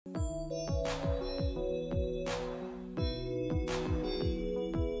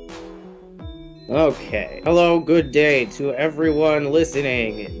Okay. Hello, good day to everyone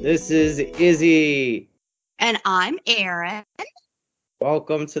listening. This is Izzy. And I'm Aryn.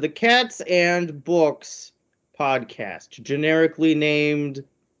 Welcome to the Cats and Books podcast, generically named,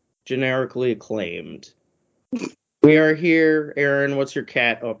 generically acclaimed. We are here. Aryn, what's your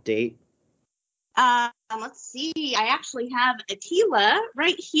cat update? Let's see. I actually have Atila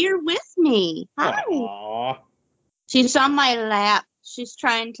right here with me. Hi. Aww. She's on my lap. She's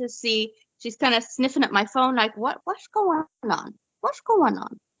trying to see. She's kind of sniffing at my phone like, what's going on? What's going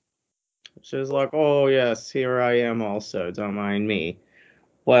on? She's like, oh yes, here I am also, don't mind me.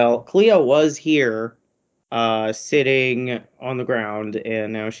 Well, Cleo was here, sitting on the ground,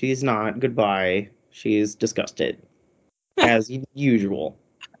 and now she's not. Goodbye. She's disgusted. As usual.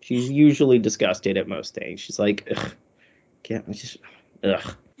 She's usually disgusted at most things. She's like, ugh.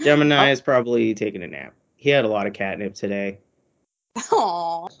 Ugh. Gemini is probably taking a nap. He had a lot of catnip today.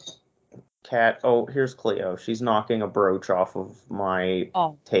 Aww. Cat. Oh, here's Cleo. She's knocking a brooch off of my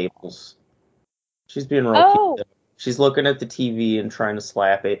tables. She's being real cute. She's looking at the TV and trying to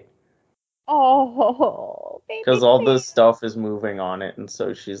slap it. Oh, baby. Because all this stuff is moving on it, and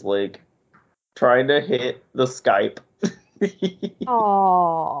so she's like trying to hit the Skype.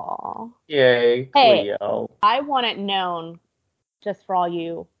 Aww. Yay, Cleo. Hey, I want it known, just for all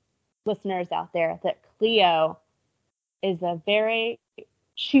you listeners out there, that Cleo is a very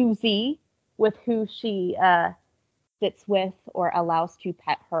choosy with who she sits with or allows to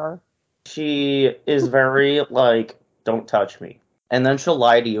pet her. She is very, like, don't touch me. And then she'll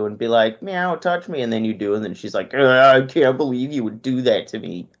lie to you and be like, meow, touch me. And then you do, and then she's like, I can't believe you would do that to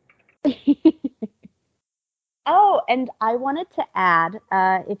me. Oh, and I wanted to add,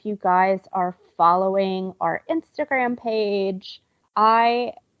 if you guys are following our Instagram page,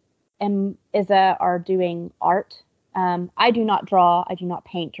 I am Izza are doing art. I do not draw, I do not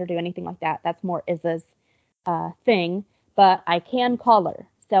paint or do anything like that. That's more Izza's thing, but I can color.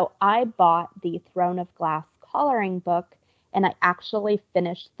 So I bought the Throne of Glass coloring book, and I actually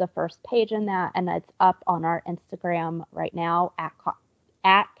finished the first page in that, and it's up on our Instagram right now at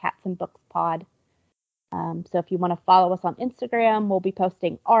CatsandBooksPod. So if you want to follow us on Instagram, we'll be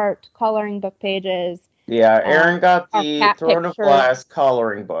posting art, coloring book pages. Yeah, Aryn got the Throne pictures. of Glass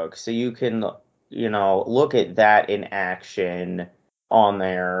coloring book, so you can, look at that in action on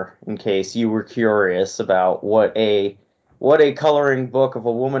there in case you were curious about what a coloring book of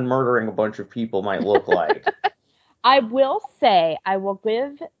a woman murdering a bunch of people might look like. I will say, I will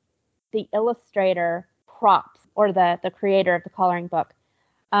give the illustrator props, or the creator of the coloring book,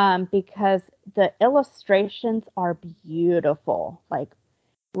 because the illustrations are beautiful, like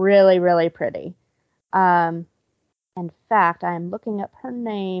really, really pretty. In fact, I'm looking up her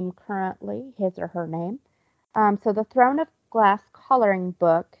name currently, his or her name. So the Throne of Glass coloring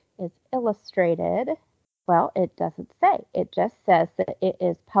book is illustrated. Well, it doesn't say. It just says that it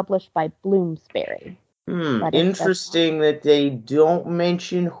is published by Bloomsbury. Interesting that they don't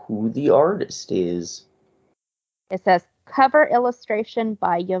mention who the artist is. It says cover illustration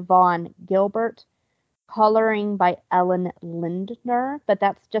by Yvonne Gilbert, coloring by Ellen Lindner, but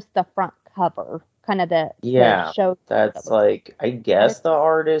that's just the front cover, kind of the show. That's like, I guess the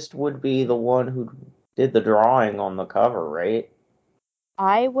artist would be the one who did the drawing on the cover, right?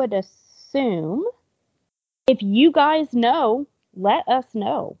 I would assume. If you guys know, let us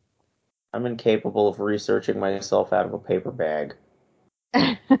know. I'm incapable of researching myself out of a paper bag.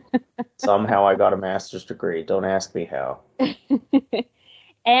 Somehow I got a master's degree. Don't ask me how.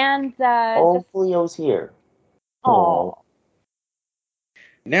 And Cleo's here. Oh.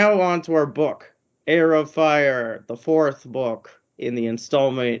 Now on to our book, Heir of Fire, the fourth book in the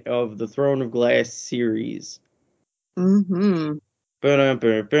installment of the Throne of Glass series. Mm-hmm.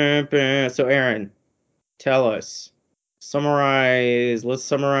 So, Aryn, tell us. Let's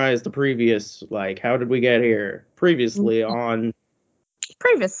summarize the previous, how did we get here? Previously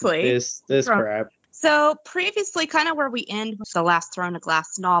this crap. So previously, kind of where we end with the last Throne of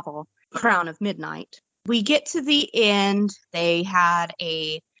Glass novel, Crown of Midnight. We get to the end. They had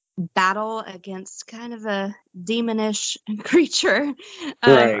a battle against kind of a demonish creature.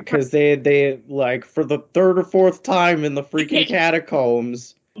 Right, because they for the third or fourth time in the freaking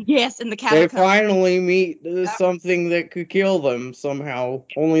catacombs. Yes, in the catacombs. They finally meet something that could kill them somehow.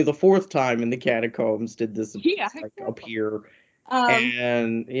 Only the fourth time in the catacombs did this appear.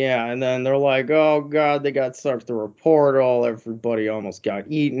 And then they're like, oh god, they got sucked through a portal, everybody almost got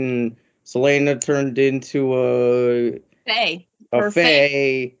eaten. Selena turned into a fae.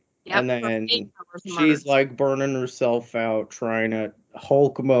 Yep, and then she's burning herself out, trying to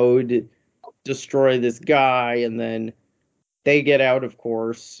Hulk mode destroy this guy, and then they get out, of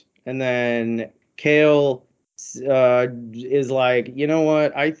course, and then Kale is like, you know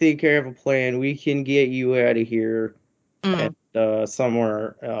what? I think I have a plan. We can get you out of here and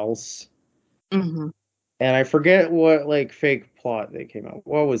somewhere else. Mm-hmm. And I forget what like fake plot they came up.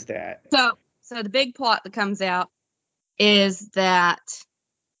 What was that? So the big plot that comes out is that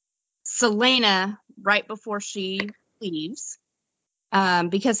Celaena, right before she leaves,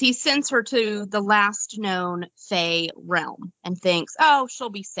 because he sends her to the last known Fae realm and thinks, oh,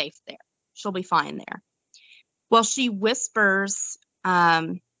 she'll be safe there. She'll be fine there. Well, she whispers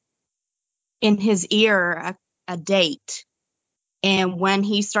in his ear a date. And when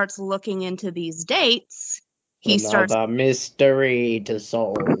he starts looking into these dates, he starts a mystery to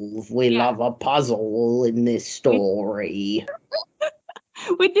solve. We love a puzzle in this story.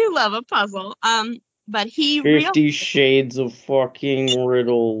 We do love a puzzle. But he 50 Shades of fucking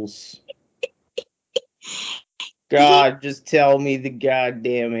riddles. God, just tell me the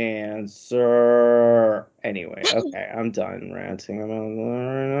goddamn answer. Anyway, okay, I'm done ranting about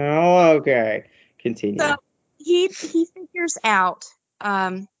that. Oh, okay, continue. So he figures out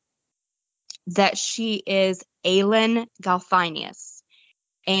that she is Aelin Galthinius.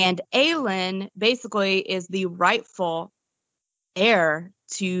 And Aelin basically is the rightful heir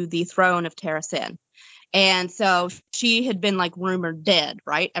to the throne of Terrasen. And so she had been like rumored dead,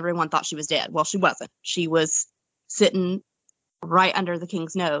 right? Everyone thought she was dead. Well, she wasn't. She was sitting right under the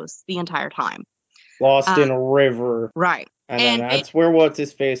king's nose the entire time. Lost in a river. Right. And then that's where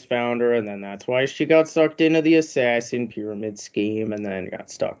What's-His-Face found her, and then that's why she got sucked into the assassin pyramid scheme, and then got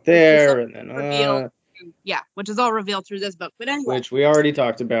stuck there, and then... revealed, which is all revealed through this book. But anyway. Which we already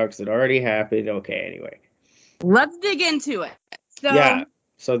talked about, because it already happened. Okay, anyway. Let's dig into it.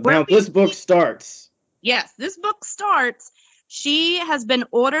 So now this book starts. Yes, this book starts. She has been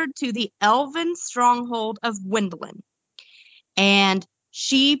ordered to the elven stronghold of Wendlin. And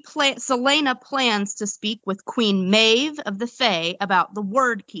Celaena plans to speak with Queen Maeve of the Fae about the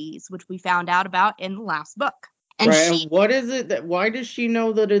word keys, which we found out about in the last book. And what is it why does she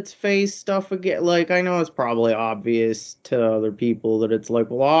know that it's Fae stuff again? Like, I know it's probably obvious to other people that it's like,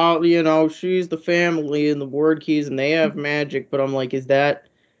 well, you know, she's the family and the word keys and they have magic, but I'm like, is that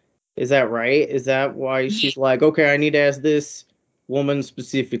right? Is that why she's like, okay, I need to ask this woman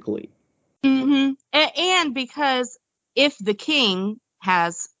specifically? Mm-hmm. And because if the king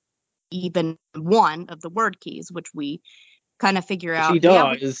has even one of the word keys, which we kind of figure out. She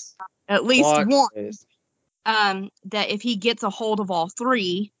does. At least one. That if he gets a hold of all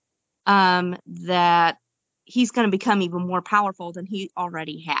three, that he's going to become even more powerful than he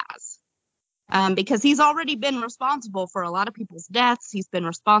already has. Because he's already been responsible for a lot of people's deaths. He's been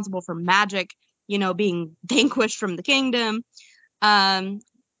responsible for magic, being vanquished from the kingdom.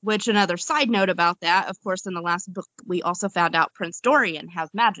 Which, another side note about that, of course, in the last book, we also found out Prince Dorian has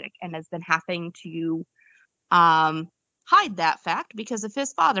magic and has been having to hide that fact, because if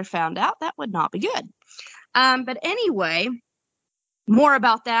his father found out, that would not be good. But anyway, more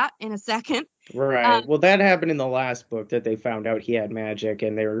about that in a second. Right. Well, that happened in the last book, that they found out he had magic,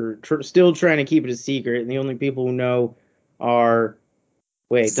 and they were still trying to keep it a secret, and the only people who know are...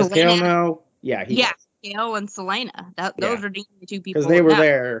 Wait, does Kale know? Yeah, he does. Kale and Celaena. Those are the two people. Because they were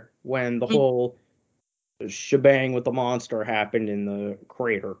there when the whole shebang with the monster happened in the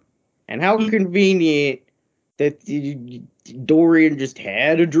crater. And how convenient that Dorian just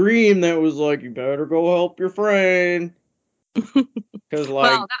had a dream that was like, you better go help your friend. Because,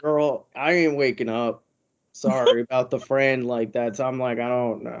 girl, I ain't waking up. Sorry about the friend like that. So I'm like, I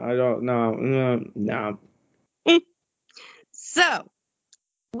don't know. No. So,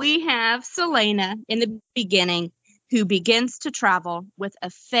 we have Celaena in the beginning, who begins to travel with a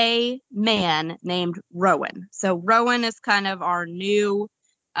Fae man named Rowan. So Rowan is kind of our new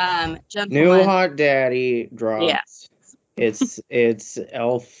gentleman. New hot daddy drops. Yeah. It's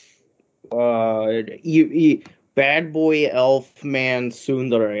elf, bad boy elf man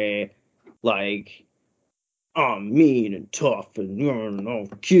tsundere, like, I'm mean and tough and I'll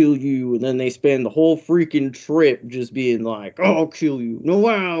kill you. And then they spend the whole freaking trip just being like, I'll kill you. No,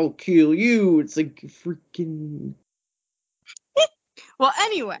 I'll kill you. It's like freaking... Well,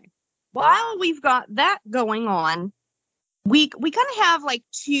 anyway, while we've got that going on, we kind of have like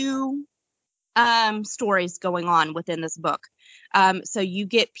two stories going on within this book. So you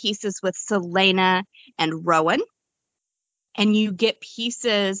get pieces with Celaena and Rowan, and you get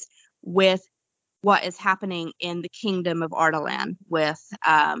pieces with what is happening in the kingdom of Ardalan with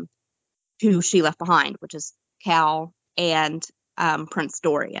who she left behind, which is Cal and Prince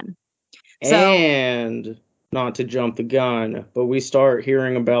Dorian. And not to jump the gun, but we start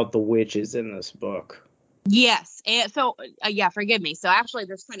hearing about the witches in this book. Yes. And so, forgive me. So actually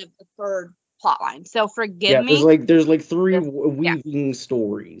there's kind of a third plot line. So forgive me. There's like three weaving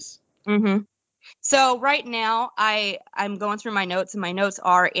stories. Mm-hmm. So right now I'm going through my notes, and my notes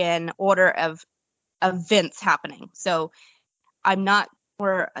are in order of events happening. So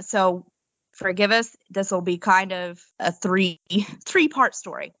so forgive us. This will be kind of a three-part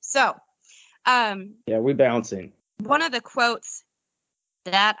story. So, we bouncing. One of the quotes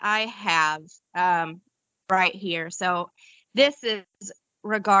that I have right here. So this is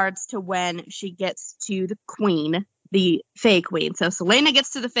regards to when she gets to the queen, the Fae Queen. So Selena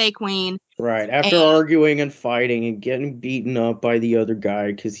gets to the Fae Queen. Right, after arguing and fighting and getting beaten up by the other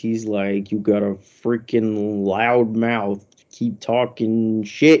guy because he's like, you got a freaking loud mouth, keep talking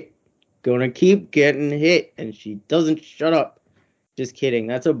shit, gonna keep getting hit, and she doesn't shut up. Just kidding,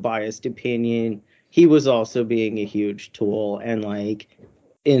 that's a biased opinion. He was also being a huge tool and, like,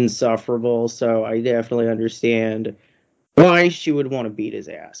 insufferable, so I definitely understand why she would want to beat his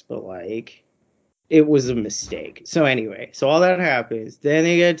ass, but, like, it was a mistake. So anyway, so all that happens. Then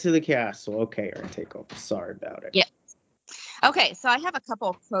they get to the castle. Okay, Aryn, take over. Sorry about it. Yeah. Okay, so I have a couple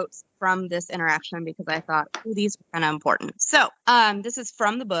of quotes from this interaction because I thought, these are kind of important. So, this is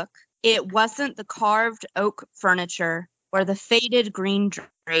from the book. It wasn't the carved oak furniture or the faded green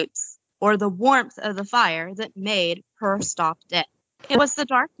drapes or the warmth of the fire that made her stop dead. It was the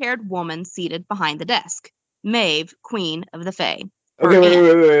dark-haired woman seated behind the desk, Maeve, Queen of the Fae. Okay,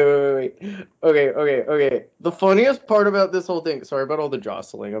 wait. Okay. The funniest part about this whole thing, sorry about all the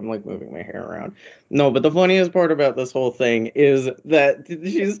jostling, I'm like moving my hair around. No, but the funniest part about this whole thing is that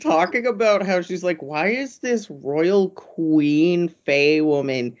she's talking about how she's like, why is this royal queen Fae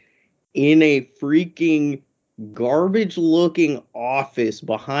woman in a freaking garbage-looking office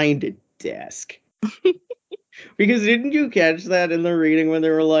behind a desk? Because didn't you catch that in the reading when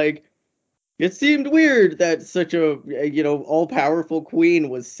they were like, it seemed weird that such a, all-powerful queen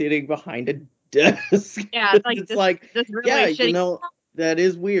was sitting behind a desk. Yeah, like it's this really shitty. That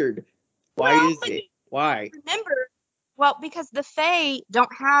is weird. Why is it? Why? Remember, because the Fae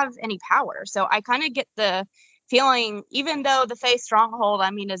don't have any power, so I kind of get the feeling, even though the Fae stronghold,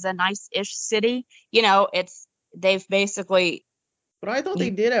 is a nice-ish city, they've basically... But I thought they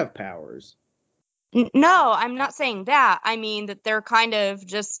did have powers. No, I'm not saying that. I mean that they're kind of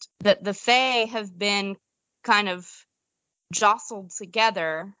just that the Fae have been kind of jostled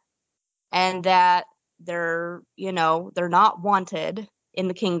together, and that they're not wanted in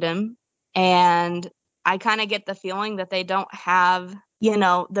the kingdom. And I kind of get the feeling that they don't have,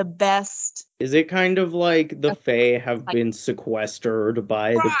 the best. Is it kind of like the Fae have been sequestered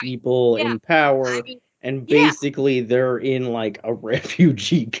by the people in power? And basically, they're in, like, a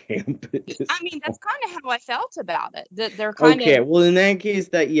refugee camp. That's kind of how I felt about it. That they're kind of... Okay, well, in that case,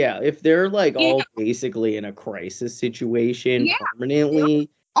 if they're, like, all basically in a crisis situation permanently...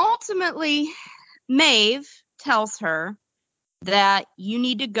 Ultimately, Maeve tells her that you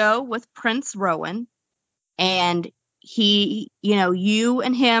need to go with Prince Rowan, and he, you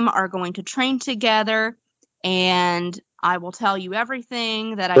and him are going to train together, and... I will tell you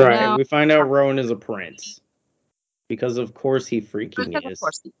everything that I know. Right, we find out Rowan is a prince. Because of course he freaking is. Of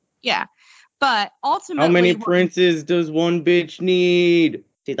course, yeah. But ultimately... How many princes does one bitch need?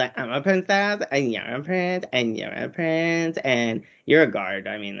 She's like, I'm a princess, and you're a prince, and you're a prince, and you're a guard.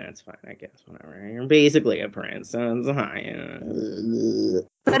 That's fine, I guess, whatever. You're basically a prince, so it's fine.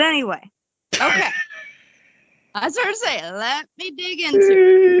 But anyway, okay. I was going to say, let me dig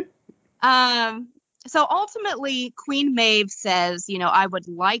into it. So ultimately, Queen Maeve says, I would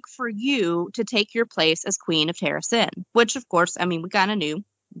like for you to take your place as Queen of Terra Sin, which, of course, we kind of knew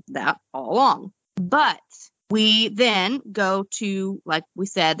that all along. But we then go to, like we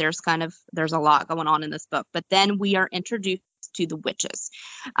said, there's a lot going on in this book. But then we are introduced to the witches.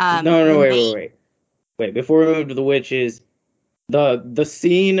 Wait. Before we move to the witches, the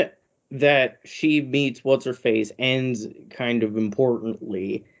scene that she meets What's-Her-Face ends kind of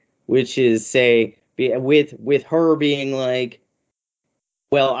importantly, which is, with her being like,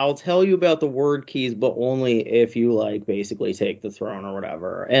 well, I'll tell you about the word keys, but only if you, like, basically take the throne or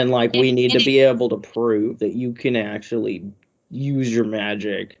whatever. And, like, we need to be able to prove that you can actually use your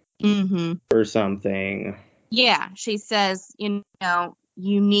magic or something. Yeah, she says, you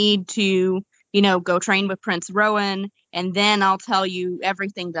need to, go train with Prince Rowan, and then I'll tell you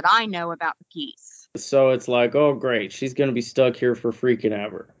everything that I know about the keys. So it's like, oh, great, she's going to be stuck here for freaking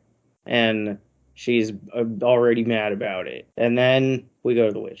ever. And... she's already mad about it. And then we go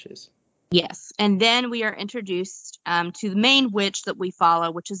to the witches. Yes. And then we are introduced to the main witch that we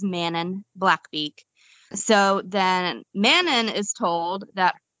follow, which is Manon Blackbeak. So then Manon is told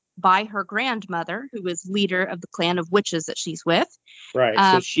that by her grandmother, who is leader of the clan of witches that she's with. Right,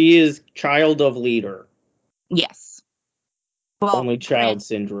 so she is child of leader. Yes. Well, only child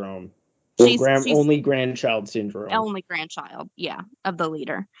syndrome. She's only grandchild syndrome. Only grandchild, yeah, of the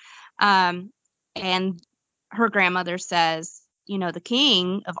leader. And her grandmother says, the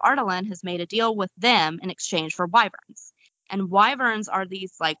king of Ardalan has made a deal with them in exchange for wyverns. And wyverns are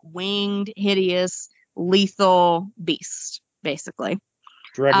these like winged, hideous, lethal beasts, basically.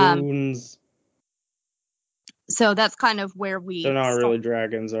 Dragoons. So that's kind of where we... They're not really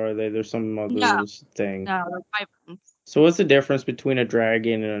dragons, are they? There's some other thing. No, they're wyverns. So what's the difference between a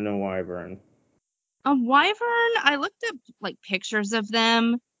dragon and a wyvern? A wyvern, I looked up like pictures of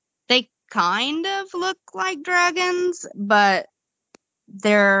them. They kind of look like dragons, but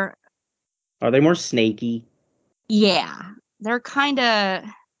they're... Are they more snaky? Yeah. They're kind of...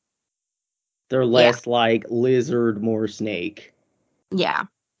 They're less like lizard, more snake. Yeah.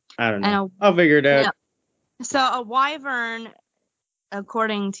 I don't know. I'll figure it out. So a wyvern,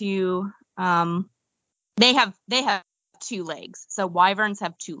 according to... They have 2 legs. So wyverns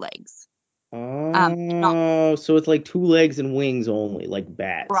have 2 legs. Oh, so it's like 2 legs and wings only, like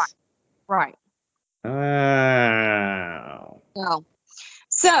bats. Right. Oh.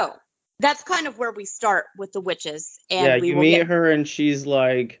 So that's kind of where we start with the witches. And you meet her and she's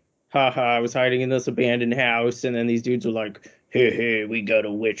like, haha, I was hiding in this abandoned house. And then these dudes are like, hey, we got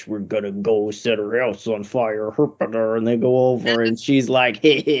a witch. We're gonna go set her house on fire. And they go over and she's like,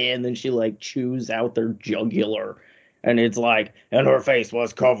 hey, and then she like chews out their jugular. And it's like, and her face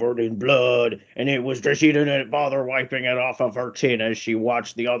was covered in blood, and it was just, she didn't bother wiping it off of her chin as she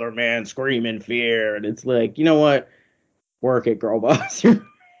watched the other man scream in fear. And it's like, you know what? Work it, girl boss.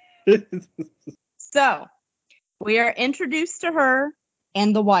 So, we are introduced to her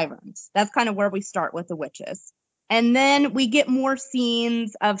and the wyverns. That's kind of where we start with the witches. And then we get more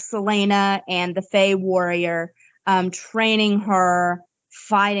scenes of Celaena and the Fae warrior training her,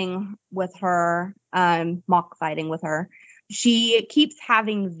 fighting with her, mock fighting with her. She keeps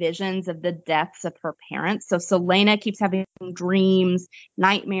having visions of the deaths of her parents. So Celaena keeps having dreams,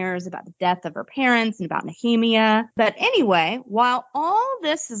 nightmares about the death of her parents and about Nehemia. But anyway, while all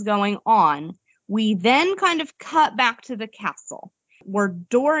this is going on, we then kind of cut back to the castle, where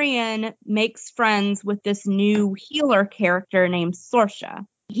Dorian makes friends with this new healer character named Sorsha.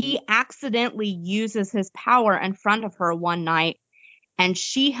 He accidentally uses his power in front of her one night, and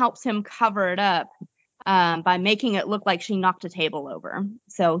she helps him cover it up by making it look like she knocked a table over.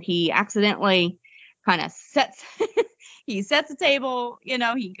 So he accidentally kind of sets a table,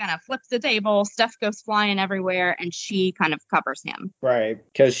 he kind of flips the table, stuff goes flying everywhere, and she kind of covers him. Right,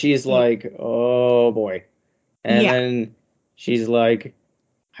 because she's like, oh boy. And then she's like,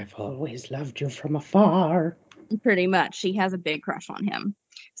 I've always loved you from afar. Pretty much. She has a big crush on him.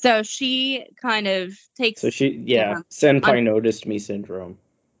 So she kind of takes... Senpai noticed me syndrome.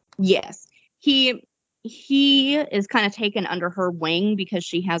 Yes. He is kind of taken under her wing because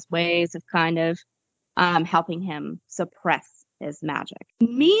she has ways of kind of helping him suppress his magic.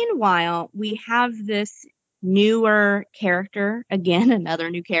 Meanwhile, we have this newer character. Again, another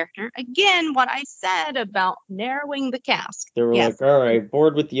new character. Again, what I said about narrowing the cast. They were like, all right,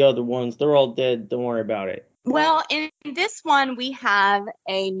 bored with the other ones. They're all dead. Don't worry about it. Well, in this one, we have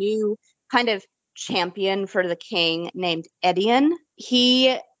a new kind of champion for the king named Aryn.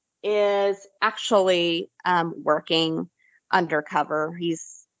 He is actually working undercover.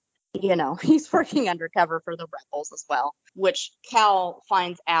 He's working undercover for the rebels as well, which Cal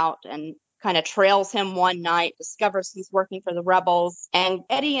finds out and kind of trails him one night, discovers he's working for the rebels, and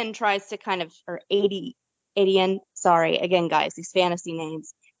Aryn tries to Aryn, sorry, again, guys, these fantasy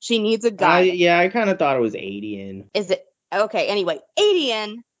names. She needs a guy. I kind of thought it was Aryn. Is it? Okay, anyway,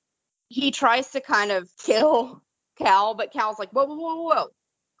 Aryn, he tries to kind of kill Cal, but Cal's like, whoa.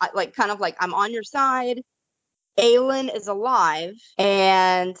 I'm on your side. Aelin is alive.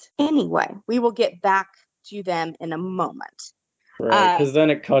 And anyway, we will get back to them in a moment. Right, because then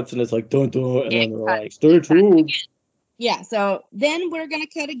it cuts and it's like, dun dun, and then they're like, stay tuned. Yeah, so then we're going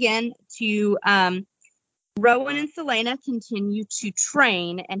to cut again to Rowan and Celaena continue to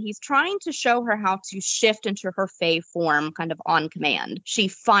train, and he's trying to show her how to shift into her Fae form kind of on command. She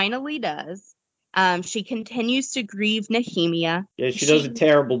finally does. She continues to grieve Nehemia. Yeah, she does a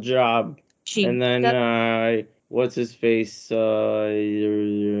terrible job. And then, what's his face? Rowan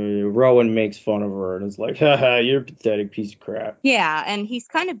makes fun of her and is like, haha, you're a pathetic piece of crap. Yeah, and he's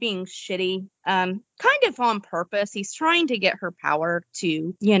kind of being shitty, kind of on purpose. He's trying to get her power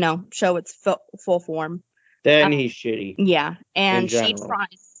to, show its full form. Then he's shitty. Yeah, and she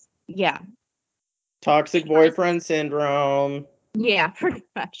tries. Yeah. Toxic boyfriend syndrome. Yeah, pretty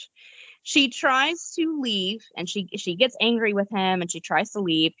much. She tries to leave, and she gets angry with him, and she tries to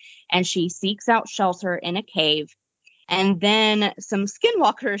leave, and she seeks out shelter in a cave. And then some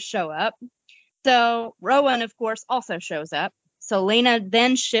skinwalkers show up. So Rowan, of course, also shows up. So Lena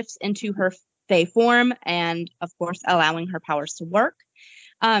then shifts into her Fae form and, of course, allowing her powers to work.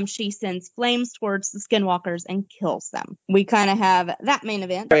 She sends flames towards the skinwalkers and kills them. We kind of have that main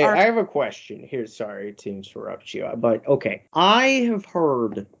event. Wait, I have a question here. Sorry to interrupt you, but okay. I have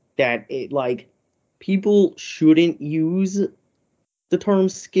heard that people shouldn't use the term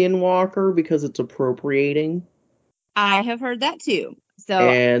skinwalker because it's appropriating. I have heard that too.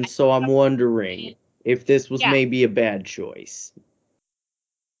 So I'm wondering if this was maybe a bad choice.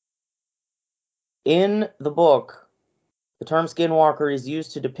 In the book, the term skinwalker is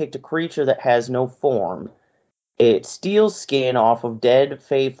used to depict a creature that has no form. It steals skin off of dead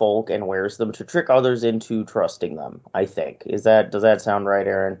Fae folk and wears them to trick others into trusting them, I think. Does that sound right,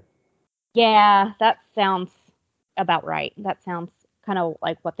 Aryn? Yeah, that sounds about right. That sounds kind of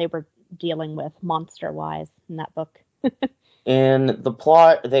like what they were dealing with monster-wise in that book. In the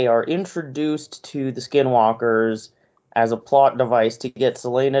plot, they are introduced to the skinwalkers as a plot device to get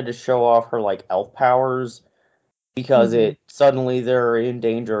Selena to show off her elf powers, because suddenly they're in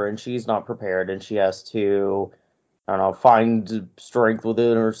danger and she's not prepared and she has to, I don't know, find strength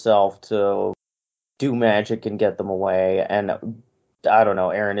within herself to do magic and get them away. And I don't know,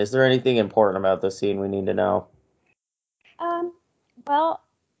 Aryn, is there anything important about this scene we need to know? Well,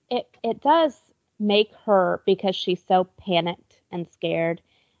 it does make her, because she's so panicked and scared,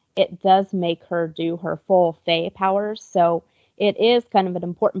 it does make her do her full Fae powers. So it is kind of an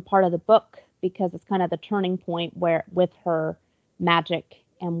important part of the book because it's kind of the turning point where with her magic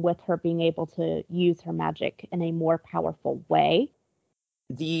and with her being able to use her magic in a more powerful way.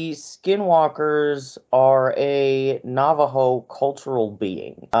 The skinwalkers are a Navajo cultural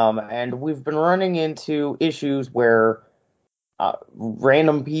being, and we've been running into issues where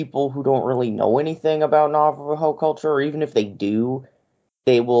random people who don't really know anything about Navajo culture, or even if they do,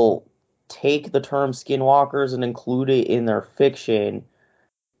 they will take the term skinwalkers and include it in their fiction,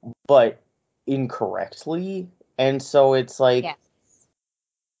 but incorrectly. And so it's Yes.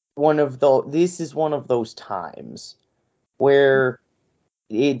 this is one of those times where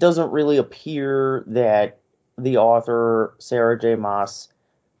it doesn't really appear that the author, Sarah J. Maas,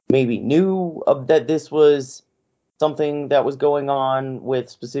 maybe knew that this was something that was going on with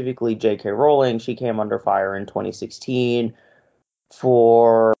specifically J.K. Rowling. She came under fire in 2016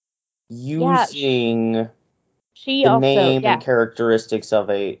 for using the name and characteristics of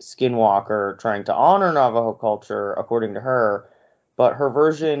a skinwalker, trying to honor Navajo culture, according to her, but her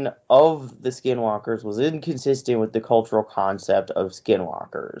version of the skinwalkers was inconsistent with the cultural concept of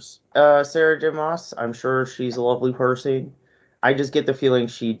skinwalkers. Sarah J. Maas, I'm sure she's a lovely person. I just get the feeling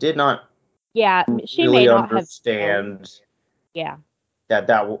she did not she really may not understand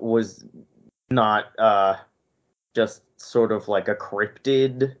that was not just sort of like a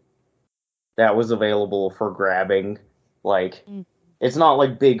cryptid that was available for grabbing. It's not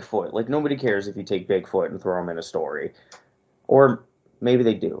like Bigfoot. Nobody cares if you take Bigfoot and throw him in a story. Or maybe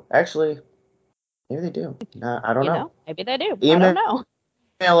they do. Actually, maybe they do. I don't know. Maybe they do. I don't know.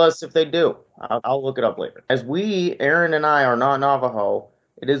 Email us if they do. I'll look it up later. As Aryn and I, are not Navajo,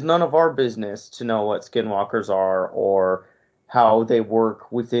 it is none of our business to know what skinwalkers are or how they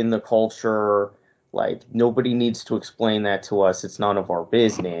work within the culture. Nobody needs to explain that to us. It's none of our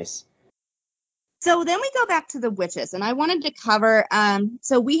business. So then we go back to the witches, and I wanted to cover,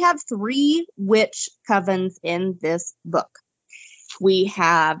 so we have 3 witch covens in this book. We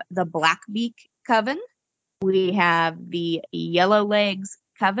have the Blackbeak Coven, we have the Yellow Legs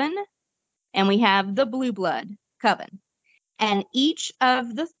Coven, and we have the Blue Blood Coven. And each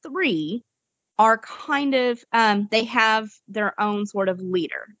of the 3 are kind of, they have their own sort of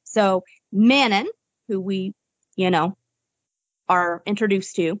leader. So Manon, who we, are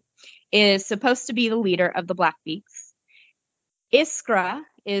introduced to, is supposed to be the leader of the Blackbeaks. Iskra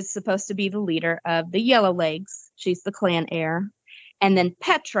is supposed to be the leader of the Yellowlegs. She's the clan heir. And then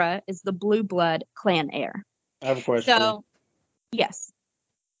Petra is the Blue Blood clan heir. I have a question. So, yes.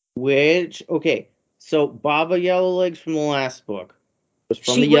 So Baba Yellowlegs from the last book was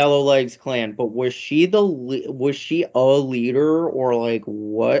from the Yellowlegs clan, but was she a leader, or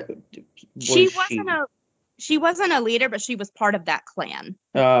what was she wasn't a leader, but she was part of that clan.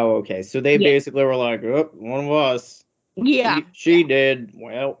 Oh, okay. So they basically were like, oh, one of us. Yeah. She did.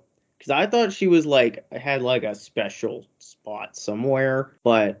 Well, because I thought she was had a special spot somewhere,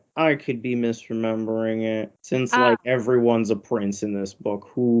 but I could be misremembering it. Since everyone's a prince in this book,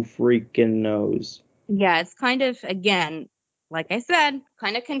 who freaking knows? Yeah, it's kind of, again, like I said,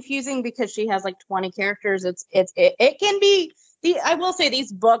 kind of confusing because she has like 20 characters. It can be I will say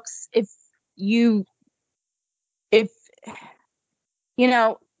these books, if you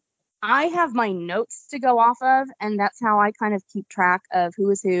know, I have my notes to go off of, and that's how I kind of keep track of who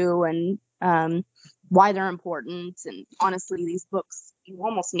is who and why they're important. And honestly, these books, you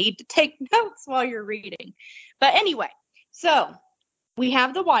almost need to take notes while you're reading. But anyway, so we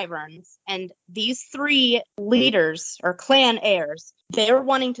have the Wyverns, and these 3 leaders or clan heirs, they're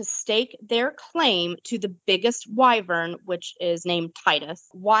wanting to stake their claim to the biggest Wyvern, which is named Titus,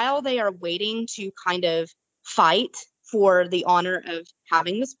 while they are waiting to kind of fight for the honor of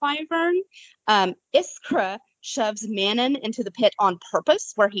having this Wyvern. Iskra shoves Manon into the pit on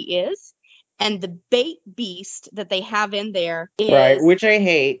purpose where he is. And the bait beast that they have in there is... Right, which I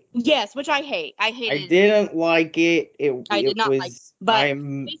hate. Yes, which I hate. I didn't like it. I did not like it. But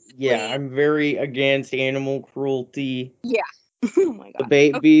I'm very against animal cruelty. Yeah. Oh my god. The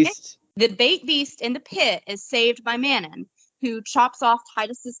bait beast. The bait beast in the pit is saved by Manon, who chops off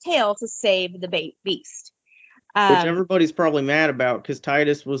Titus's tail to save the bait beast. Which everybody's probably mad about because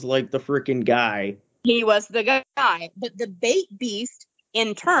Titus was like the freaking guy. He was the guy. But the bait beast,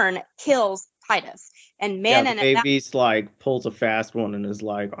 in turn, kills Titus. And Manon... Yeah, the bait beast, like, pulls a fast one and is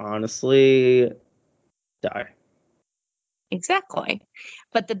like, honestly, die. Exactly.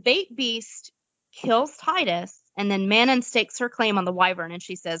 But the bait beast kills Titus, and then Manon stakes her claim on the Wyvern, and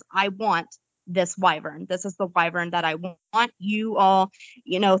she says, I want this Wyvern. This is the Wyvern that I want. You all,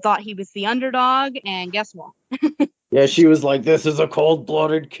 thought he was the underdog, and guess what? Yeah, she was like, this is a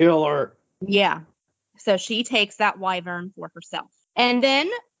cold-blooded killer. Yeah. So she takes that Wyvern for herself. And then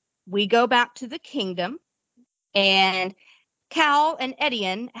we go back to the kingdom, and Cal and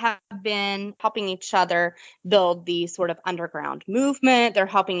Aryn have been helping each other build the sort of underground movement. They're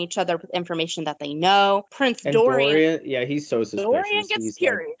helping each other with information that they know. Prince Dorian... Yeah, he's so suspicious. Dorian gets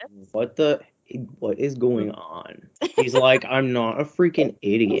curious. Like, what is going on? He's like, I'm not a freaking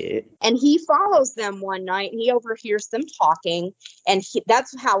idiot. And he follows them one night, and he overhears them talking, and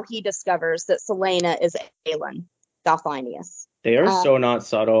that's how he discovers that Celaena is Aelin Dalthinius. They are so not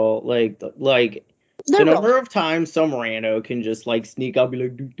subtle. Like the number of times some rando can just like sneak up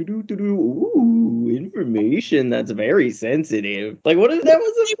and be like, ooh, information that's very sensitive. Like, what if that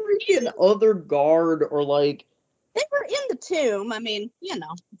was a freaking other guard or like... They were in the tomb. I mean,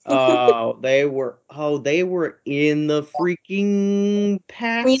 they were in the freaking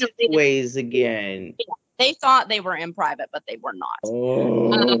passageways again. Yeah, they thought they were in private, but they were not.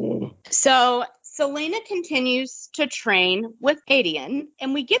 Oh. So Celaena continues to train with Aryn,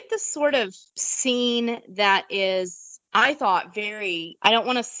 and we get this sort of scene that is, I thought, very, I don't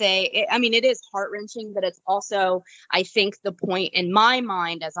want to say, it is heart-wrenching, but it's also, I think, the point in my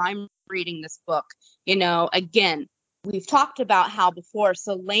mind as I'm reading this book. Again, we've talked about how before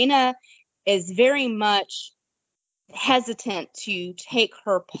Celaena is very much hesitant to take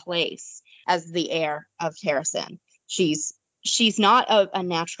her place as the heir of Terrasen. She's not a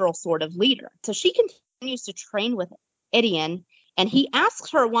natural sort of leader. So she continues to train with Aryn, and he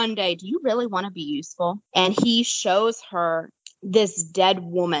asks her one day, do you really want to be useful? And he shows her this dead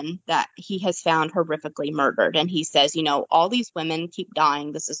woman that he has found horrifically murdered. And he says, all these women keep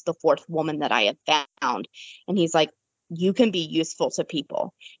dying. This is the 4th woman that I have found. And he's like, you can be useful to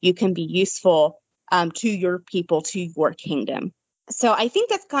people. You can be useful to your people, to your kingdom. So I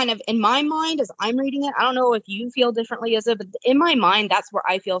think that's kind of, in my mind, as I'm reading it, I don't know if you feel differently as it, but in my mind, that's where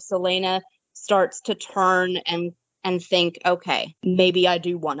I feel Celaena starts to turn and think, okay, maybe I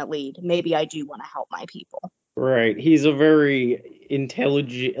do want to lead. Maybe I do want to help my people. Right. He's a very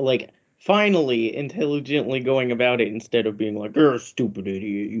intelligent, finally intelligently going about it instead of being like, you're a stupid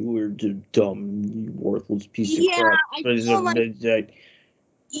idiot, you were dumb, you worthless piece of crap.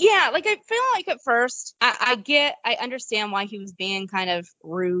 Yeah, I feel like at first, I understand why he was being kind of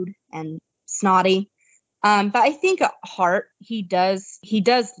rude and snotty. But I think at heart, he does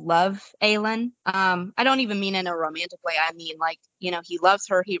love Aelin. I don't even mean in a romantic way. I mean, he loves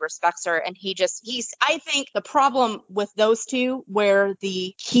her, he respects her, and I think the problem with those two, where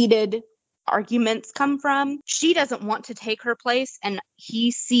the heated arguments come from, she doesn't want to take her place, and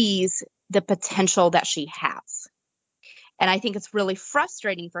he sees the potential that she has. And I think it's really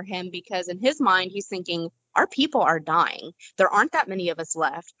frustrating for him because in his mind, he's thinking, our people are dying. There aren't that many of us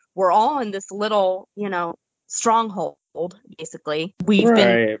left. We're all in this little, stronghold, basically. We've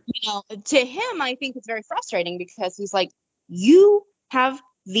been, to him, I think it's very frustrating because he's like, you are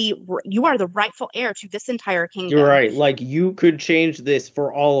the rightful heir to this entire kingdom. You're right. You could change this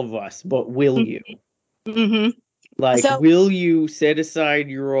for all of us, but will you? Mm-hmm. Will you set aside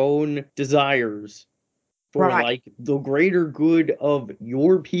your own desires for Right. like the greater good of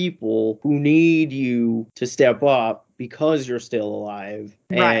your people who need you to step up because you're still alive.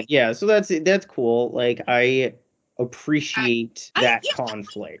 Right. And yeah, so that's cool. Like I appreciate that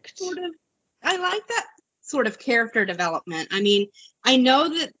conflict. I like that sort of character development. I mean, I know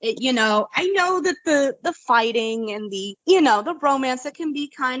that the fighting and the romance, it can be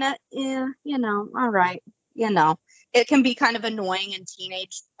kind of all right, it can be kind of annoying and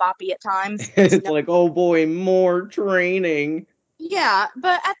teenage boppy at times. It's like, oh boy, more training. Yeah,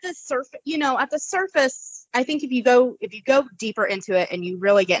 but at the surface, I think if you go deeper into it and you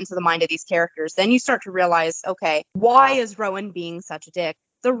really get into the mind of these characters, then you start to realize, okay, why is Rowan being such a dick?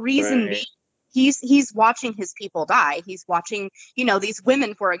 The reason being, he's watching his people die. He's watching, these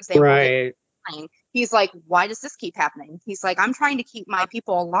women, for example, right. dying. He's like, why does this keep happening? He's like, I'm trying to keep my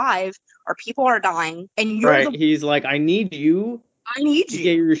people alive. Our people are dying, and you're He's like, I need you to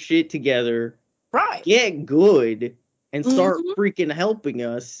get your shit together. Right. Get good. And start freaking helping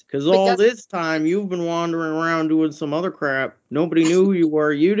us. Because all this time, you've been wandering around doing some other crap. Nobody knew who you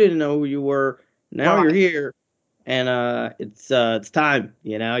were. You didn't know who you were. Now you're here. And it's time.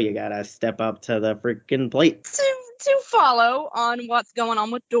 You gotta step up to the freaking plate. To follow on what's going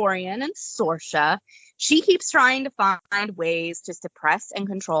on with Dorian and Sorsha, she keeps trying to find ways to suppress and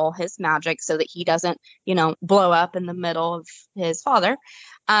control his magic so that he doesn't, blow up in the middle of his father.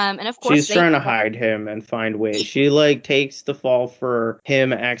 And of course, she's trying to hide him and find ways. She takes the fall for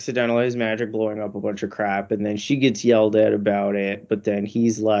him accidentally his magic blowing up a bunch of crap, and then she gets yelled at about it. But then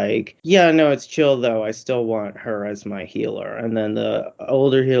he's like, "Yeah, no, it's chill though. I still want her as my healer." And then the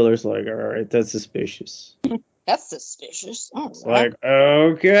older healer's like, "All right, that's suspicious." That's suspicious. It's like,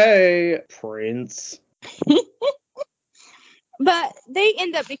 okay, Prince. But they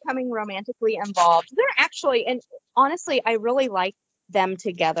end up becoming romantically involved. They're actually, and honestly, I really like them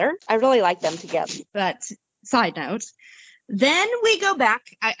together. But side note, then we go back.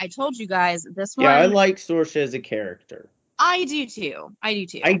 I told you guys this one. Yeah, I like Sorsha as a character. I do too.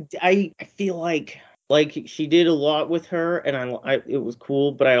 I feel like she did a lot with her, and it was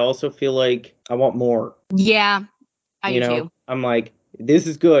cool. But I also feel like I want more. Yeah, I do too. I'm like, this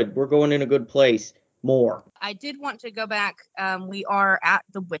is good. We're going in a good place. More. I did want to go back. We are at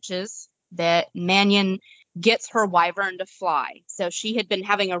the witches that Mannion gets her wyvern to fly. So she had been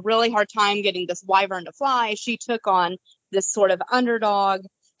having a really hard time getting this wyvern to fly. She took on this sort of underdog,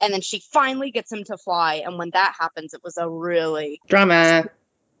 and then she finally gets him to fly. And when that happens, it was a really drama.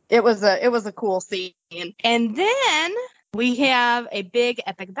 It was a cool scene. And then we have a big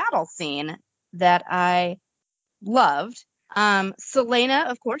epic battle scene that I loved. Selena,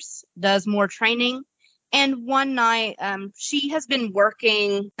 of course, does more training. And one night, she has been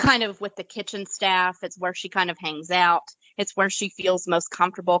working kind of with the kitchen staff. It's where she kind of hangs out. It's where she feels most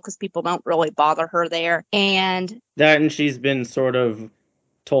comfortable because people don't really bother her there. And she's been sort of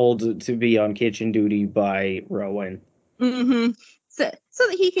told to be on kitchen duty by Rowan. Mm-hmm. So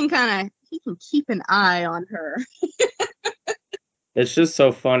that he can keep an eye on her. It's just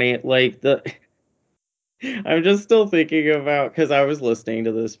so funny. I'm just still thinking about, because I was listening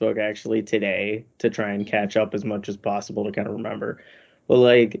to this book actually today to try and catch up as much as possible to kind of remember.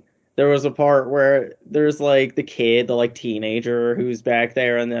 But there was a part where there's the kid, the teenager who's back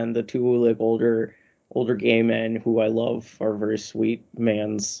there, and then the two older gay men who I love are very sweet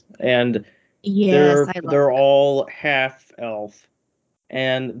mans, and they're all half elf.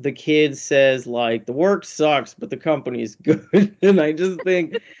 And the kid says the work sucks, but the company's good, and I just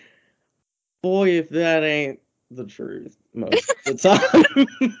think, boy, if that ain't the truth most of the time.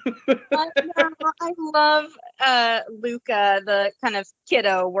 I love Luca, the kind of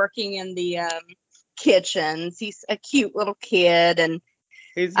kiddo working in the kitchens. He's a cute little kid, and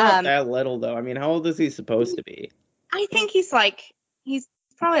he's not that little though. I mean, how old is he supposed to be? I think he's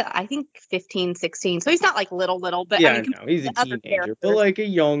probably 15, 16. So he's not little, but yeah, no, he's a teenager, but a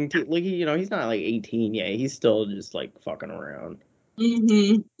young he's not 18 yet. He's still just fucking around.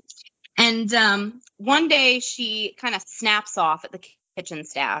 Mm-hmm. And one day she kind of snaps off at the kitchen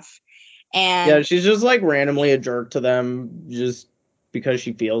staff. And yeah, she's just randomly a jerk to them just because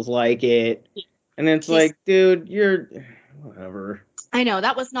she feels like it. And it's dude, you're whatever. I know,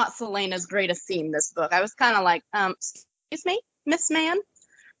 that was not Selena's greatest scene in this book. I was kind of excuse me, Miss Man?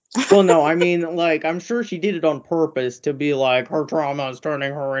 Well, no, I mean, I'm sure she did it on purpose to be her trauma is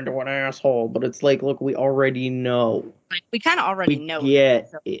turning her into an asshole. But it's look, we already know. We kind of already know. Yeah,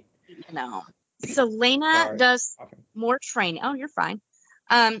 it. Selena does more training. Oh, you're fine.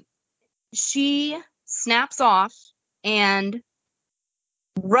 She snaps off, and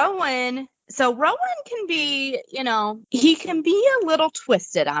Rowan. So Rowan can be, he can be a little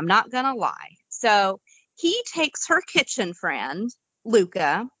twisted. I'm not gonna lie. So he takes her kitchen friend,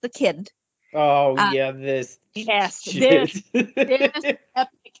 Luca, the kid. Oh, yeah, this. Yes, shit. this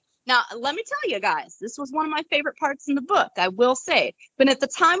epic. Now, let me tell you guys, this was one of my favorite parts in the book, I will say. But at the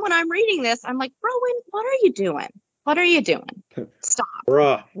time when I'm reading this, I'm like, Rowan, what are you doing? What are you doing? Stop.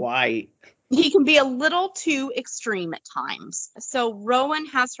 Bruh, why? He can be a little too extreme at times. So Rowan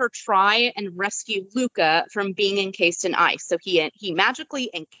has her try and rescue Luca from being encased in ice. So he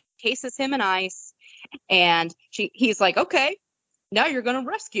magically encases him in ice, and he's like, okay, now you're going to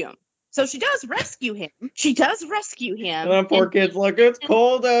rescue him. So she does rescue him. And that poor kid's like, it's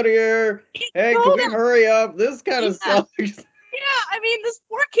cold out here. Hey, can we hurry up? This kind of sucks. Yeah, I mean, this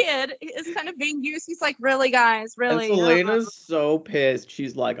poor kid is kind of being used. He's like, really, guys, really? And Selena's so pissed.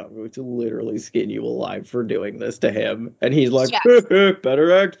 She's like, I'm going to literally skin you alive for doing this to him. And he's like, yes.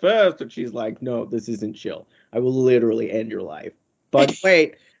 Better act fast. And she's like, no, this isn't chill. I will literally end your life. But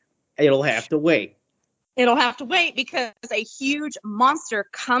wait, it'll have to wait. It'll have to wait because a huge monster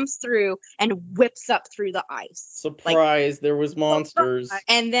comes through and whips up through the ice. Surprise, there was monsters.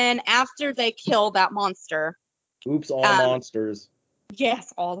 And then after they kill that monster... Oops, all monsters.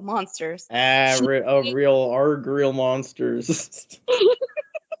 Yes, all the monsters. Real monsters.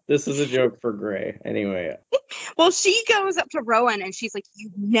 This is a joke for Gray. Anyway. Well, she goes up to Rowan and she's like, you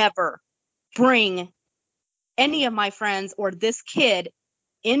never bring any of my friends or this kid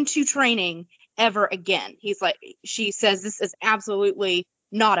into training ever again. She says this is absolutely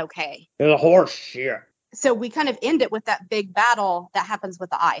not okay. It's horse shit. So we kind of end it with that big battle that happens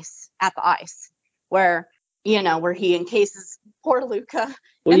with the ice, at the ice, where he encases poor Luca.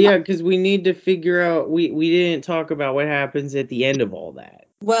 Well, yeah, because we need to figure out, we didn't talk about what happens at the end of all that.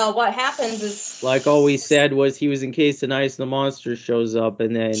 Well, what happens is... Like, all we said was he was encased in ice and the monster shows up,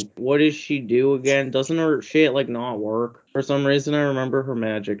 and then what does she do again? Doesn't her shit, not work? For some reason, I remember her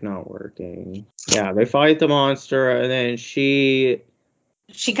magic not working. Yeah, they fight the monster, and then she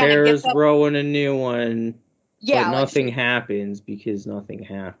tears Rowan a new one. Yeah, but nothing happens because nothing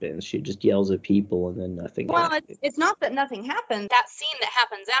happens. She just yells at people and then nothing happens. Well, it's not that nothing happened. That scene that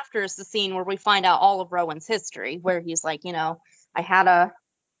happens after is the scene where we find out all of Rowan's history, where he's like, I had a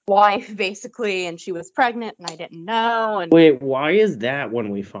wife, basically, and she was pregnant, and I didn't know. And wait, why is that when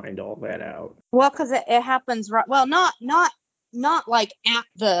we find all that out? Well, because it happens, well, not like at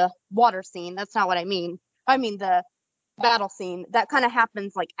the water scene. That's not what I mean. I mean the battle scene. That kind of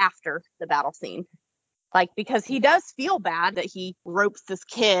happens, after the battle scene. Because he does feel bad that he ropes this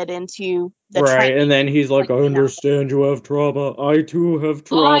kid into the right, and then he's like, I understand you have trauma. I too have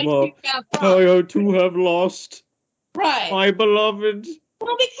trauma. I too have lost my beloved.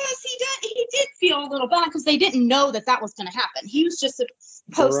 Well, because he did feel a little bad because they didn't know that was going to happen. He was just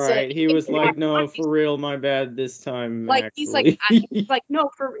supposed to... Right, he was like, no, for real, my bad this time, he's like,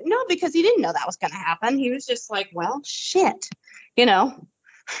 no, because he didn't know that was going to happen. He was just like, well, shit, shit,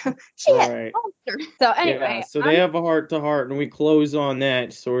 right. Monster. So anyway, so they have a heart-to-heart, and we close on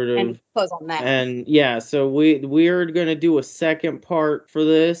that, sort of. And close on that. And yeah, so we're going to do a second part for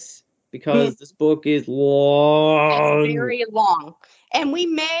this, because this book is long. It's very long. And we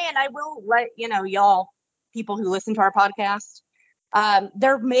may, and I will let y'all, people who listen to our podcast,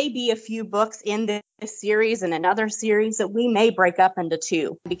 there may be a few books in this series and another series that we may break up into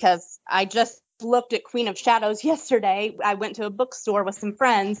two, because I just looked at Queen of Shadows yesterday. I went to a bookstore with some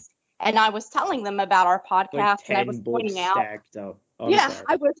friends, and I was telling them about our podcast, and I was pointing out. Stacked up. Sorry.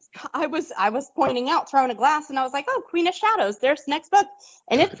 I was pointing out Throne of Glass, and I was like, oh, Queen of Shadows, there's the next book.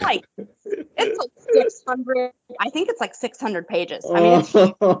 And it's like 600, I think it's 600 pages. I mean, it's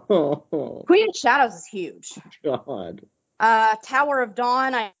Queen of Shadows is huge. God. Tower of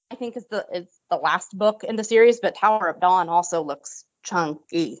Dawn, I think is the last book in the series, but Tower of Dawn also looks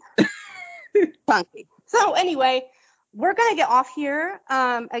chunky. Chunky. So anyway, we're going to get off here.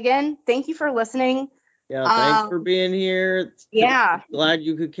 Again, thank you for listening. Yeah, thanks for being here. Yeah. Glad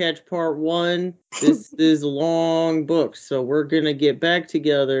you could catch part one. This is a long book, so we're going to get back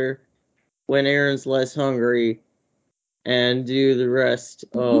together when Aryn's less hungry and do the rest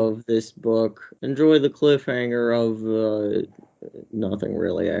of this book. Enjoy the cliffhanger of nothing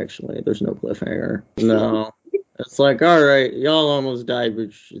really, actually. There's no cliffhanger. No. It's like, all right, y'all almost died, but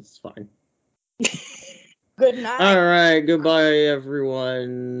it's fine. Good night. All right, goodbye,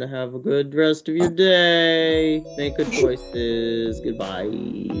 everyone. Have a good rest of your day. Make good choices. Goodbye.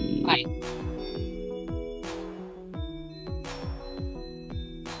 Bye.